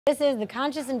This is The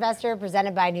Conscious Investor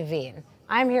presented by Nuveen.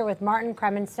 I'm here with Martin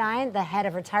Kremenstein, the head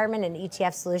of retirement and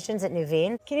ETF solutions at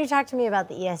Nuveen. Can you talk to me about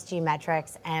the ESG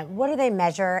metrics and what do they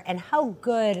measure and how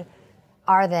good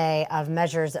are they of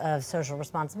measures of social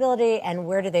responsibility and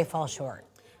where do they fall short?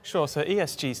 Sure, so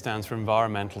ESG stands for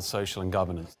environmental, social and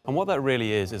governance. And what that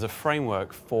really is a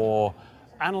framework for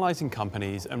analysing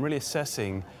companies and really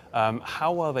assessing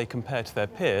how well they compare to their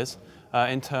peers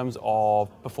in terms of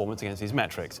performance against these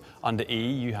metrics. Under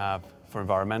E, you have, for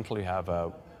environmental, you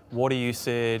have water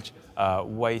usage,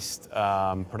 waste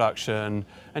production,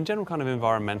 and general kind of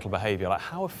environmental behaviour, like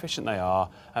how efficient they are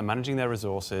at managing their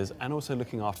resources and also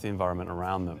looking after the environment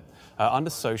around them. Under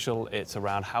social, it's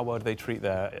around how well do they treat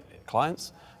their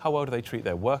clients, how well do they treat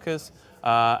their workers,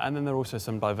 and then there are also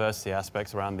some diversity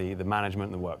aspects around the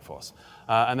management and the workforce.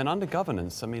 And then under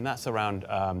governance, I mean, that's around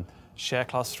share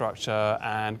class structure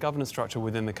and governance structure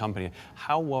within the company.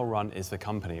 How well run is the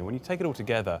company? And when you take it all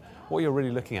together, what you're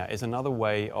really looking at is another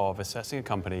way of assessing a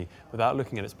company without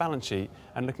looking at its balance sheet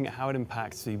and looking at how it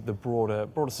impacts the broader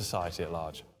society at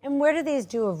large. And where do these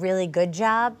do a really good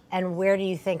job and where do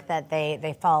you think that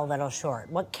they fall a little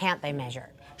short? What can't they measure?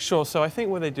 Sure, so I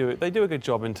think what they do a good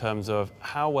job in terms of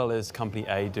how well is company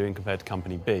A doing compared to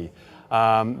company B.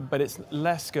 But it's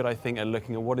less good, I think, at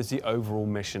looking at what is the overall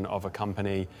mission of a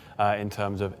company in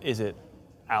terms of is it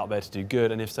out there to do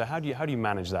good, and if so, how do you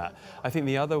manage that? I think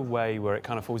the other way where it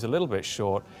kind of falls a little bit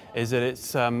short is that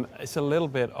it's a little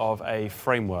bit of a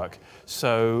framework.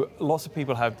 So lots of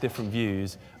people have different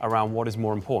views around what is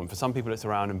more important. For some people, it's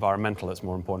around environmental that's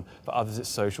more important. For others, it's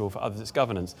social. For others, it's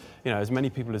governance. You know, as many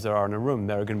people as there are in a room,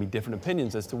 there are going to be different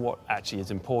opinions as to what actually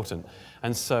is important.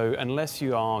 And so, unless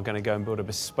you are going to go and build a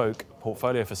bespoke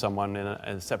portfolio for someone in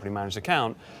a separately managed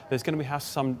account, there's going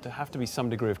to have to be some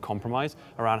degree of compromise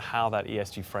around how that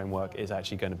ESG framework is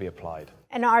actually going to be applied.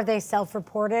 And are they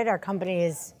self-reported? Are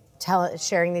companies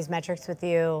sharing these metrics with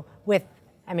you, with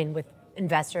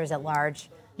investors at large?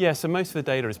 Yeah, so most of the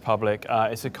data is public.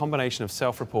 It's a combination of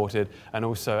self-reported and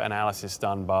also analysis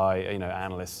done by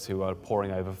analysts who are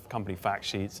poring over company fact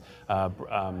sheets, their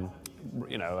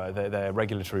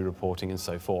regulatory reporting and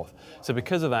so forth. So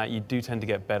because of that, you do tend to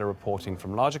get better reporting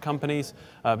from larger companies,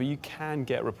 but you can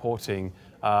get reporting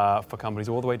for companies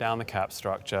all the way down the cap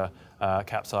structure,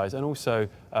 cap size, and also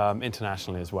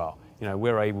internationally as well. You know,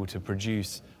 we're able to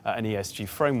produce an ESG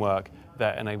framework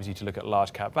that enables you to look at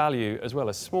large cap value as well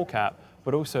as small cap,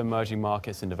 but also emerging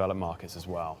markets and developed markets as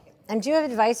well. And do you have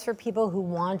advice for people who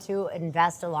want to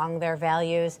invest along their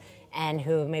values and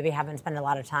who maybe haven't spent a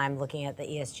lot of time looking at the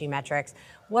ESG metrics?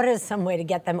 What is some way to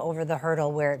get them over the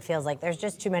hurdle where it feels like there's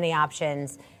just too many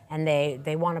options and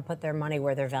they want to put their money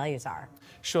where their values are?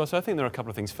 Sure, so I think there are a couple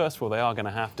of things. First of all, they are going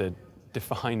to have to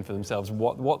define for themselves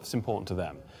what's important to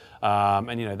them.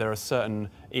 And there are certain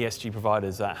ESG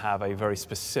providers that have a very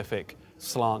specific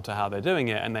slant to how they're doing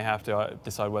it, and they have to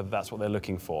decide whether that's what they're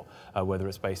looking for, whether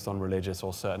it's based on religious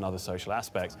or certain other social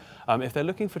aspects. If they're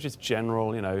looking for just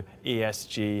general,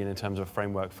 ESG and in terms of a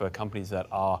framework for companies that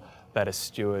are better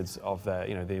stewards of their,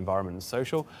 the environment and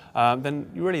social, then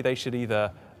really they should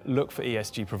either look for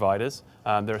ESG providers.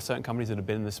 There are certain companies that have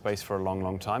been in this space for a long,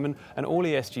 long time, and all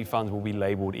ESG funds will be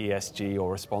labeled ESG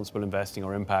or responsible investing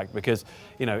or impact because,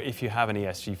 if you have an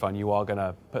ESG fund, you are going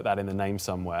to put that in the name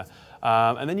somewhere.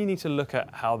 And then you need to look at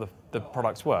how the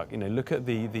products work. Look at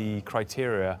the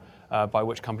criteria by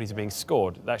which companies are being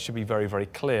scored. That should be very, very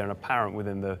clear and apparent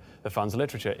within the fund's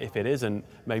literature. If it isn't,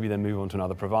 maybe then move on to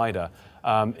another provider.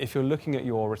 If you're looking at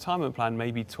your retirement plan,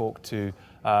 maybe talk to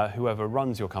whoever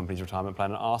runs your company's retirement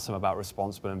plan and ask them about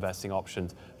responsible investing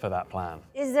options for that plan.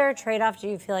 Is there a trade-off? Do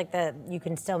you feel like that you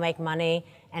can still make money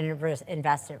and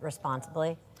invest it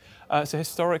responsibly? So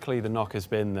historically, the knock has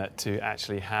been that to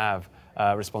actually have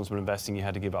responsible investing, you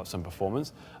had to give up some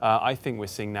performance. I think we're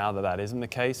seeing now that isn't the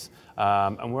case,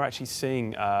 and we're actually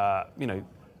seeing,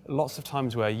 lots of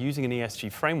times where using an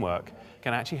ESG framework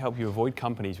can actually help you avoid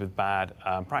companies with bad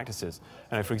practices.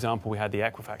 For example, we had the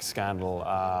Equifax scandal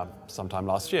sometime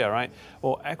last year, right?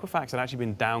 Well, Equifax had actually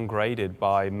been downgraded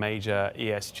by major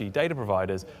ESG data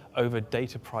providers over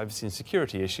data privacy and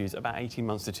security issues about 18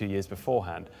 months to 2 years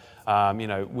beforehand.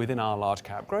 Within our large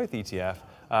cap growth ETF,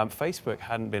 Facebook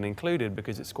hadn't been included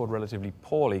because it scored relatively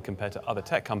poorly compared to other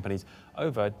tech companies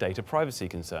over data privacy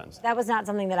concerns. That was not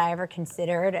something that I ever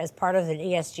considered as part of an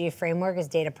ESG framework, is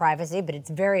data privacy, but it's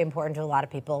very important to a lot of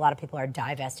people. A lot of people are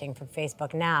divesting from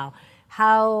Facebook now.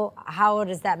 How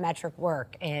does that metric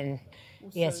work in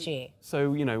ESG? So,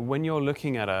 when you're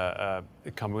looking at a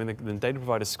company, when the data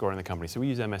provider is scoring the company, so we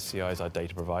use MSCI as our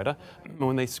data provider.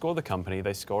 When they score the company,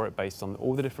 they score it based on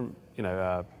all the different,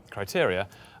 criteria,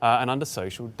 and under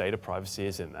social, data privacy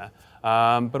is in there.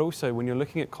 But also, when you're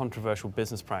looking at controversial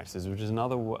business practices, which is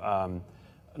another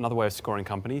way of scoring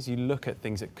companies, you look at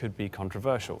things that could be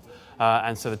controversial.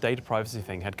 And so the data privacy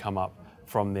thing had come up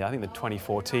from the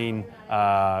 2014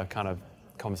 kind of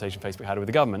conversation Facebook had with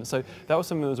the government. So that was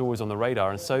something that was always on the radar.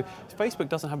 And so Facebook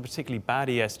doesn't have a particularly bad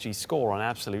ESG score on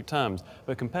absolute terms,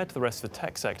 but compared to the rest of the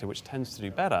tech sector, which tends to do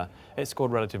better, it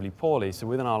scored relatively poorly. So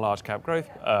within our large cap growth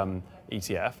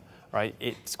ETF, right,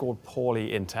 it scored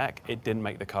poorly in tech. It didn't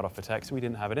make the cutoff for tech, so we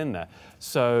didn't have it in there.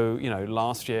 So,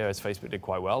 last year, as Facebook did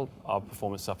quite well, our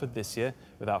performance suffered. This year,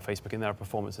 without Facebook in there, our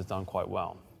performance has done quite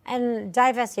well. And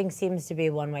divesting seems to be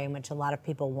one way in which a lot of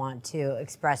people want to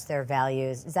express their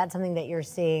values. Is that something that you're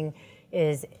seeing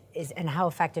and how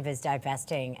effective is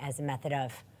divesting as a method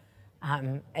of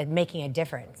making a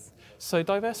difference? So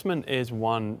divestment is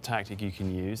one tactic you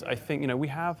can use. I think, we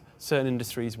have certain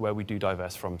industries where we do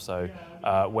divest from. So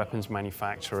weapons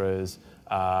manufacturers,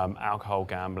 alcohol,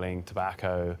 gambling,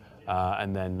 tobacco,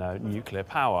 and then nuclear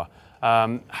power.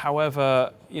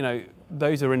 However,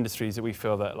 those are industries that we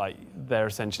feel that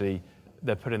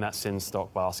they're put in that sin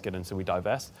stock basket, and so we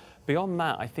divest. Beyond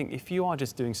that, I think if you are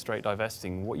just doing straight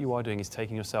divesting, what you are doing is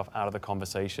taking yourself out of the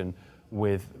conversation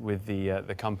with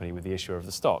the company, with the issuer of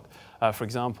the stock. For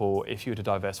example, if you were to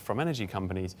divest from energy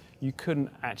companies, you couldn't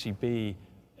actually be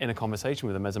in a conversation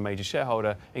with them as a major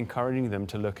shareholder, encouraging them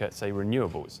to look at, say,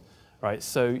 renewables. Right,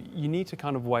 so you need to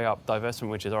kind of weigh up divestment,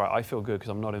 which is, all right, I feel good because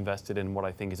I'm not invested in what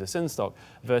I think is a sin stock,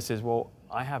 versus, well,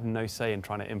 I have no say in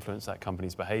trying to influence that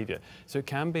company's behavior. So it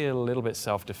can be a little bit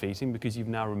self-defeating because you've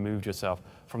now removed yourself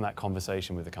from that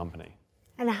conversation with the company.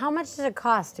 And how much does it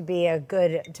cost to be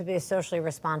a socially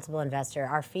responsible investor?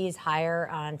 Are fees higher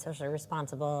on socially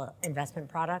responsible investment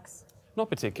products? Not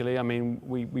particularly. I mean,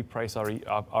 we price our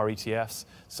ETFs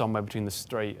somewhere between the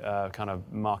straight kind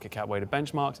of market cap weighted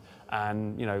benchmarks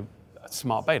and,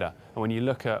 smart beta. And when you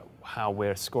look at how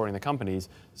we're scoring the companies,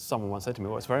 someone once said to me,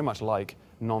 well, it's very much like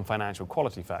non-financial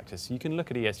quality factors. So you can look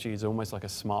at ESG as almost like a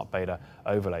smart beta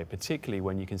overlay, particularly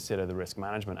when you consider the risk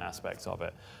management aspects of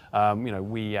it.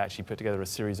 We actually put together a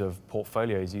series of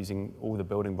portfolios using all the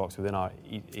building blocks within our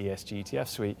ESG ETF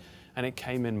suite, and it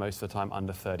came in most of the time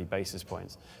under 30 basis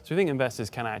points. So we think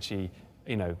investors can actually,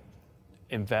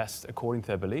 invest according to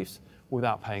their beliefs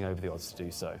without paying over the odds to do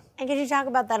so. And could you talk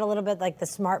about that a little bit, like the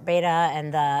smart beta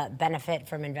and the benefit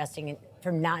from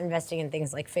not investing in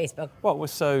things like Facebook? Well,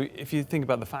 so if you think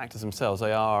about the factors themselves,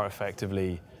 they are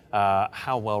effectively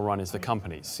how well run is the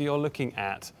company. So you're looking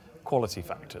at quality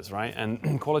factors, right?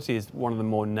 And quality is one of the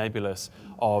more nebulous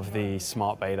of the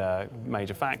smart beta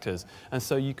major factors. And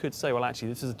so you could say, well, actually,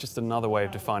 this is just another way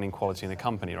of defining quality in a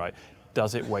company, right?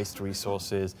 Does it waste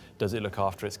resources? Does it look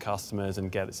after its customers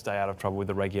and stay out of trouble with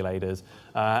the regulators?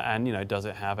 And does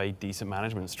it have a decent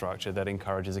management structure that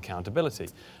encourages accountability?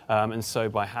 And so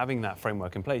by having that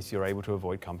framework in place, you're able to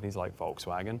avoid companies like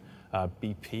Volkswagen,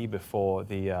 BP before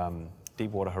the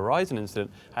Deepwater Horizon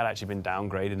incident had actually been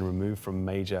downgraded and removed from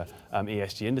major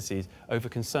ESG indices over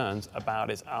concerns about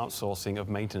its outsourcing of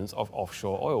maintenance of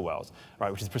offshore oil wells,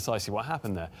 right, which is precisely what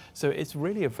happened there. So it's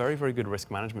really a very, very good risk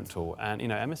management tool. And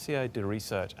MSCI did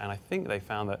research, and I think they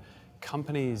found that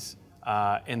companies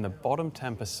in the bottom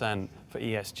 10% for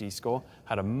ESG score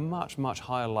had a much, much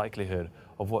higher likelihood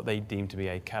of what they deemed to be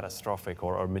a catastrophic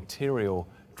or a material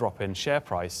drop in share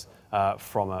price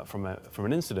from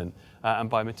an incident, and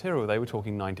by material they were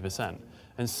talking 90%.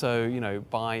 And so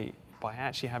by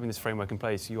actually having this framework in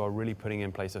place, you are really putting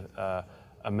in place a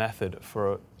method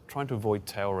for trying to avoid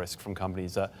tail risk from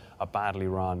companies that are badly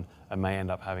run and may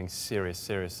end up having serious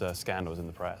scandals in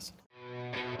the press.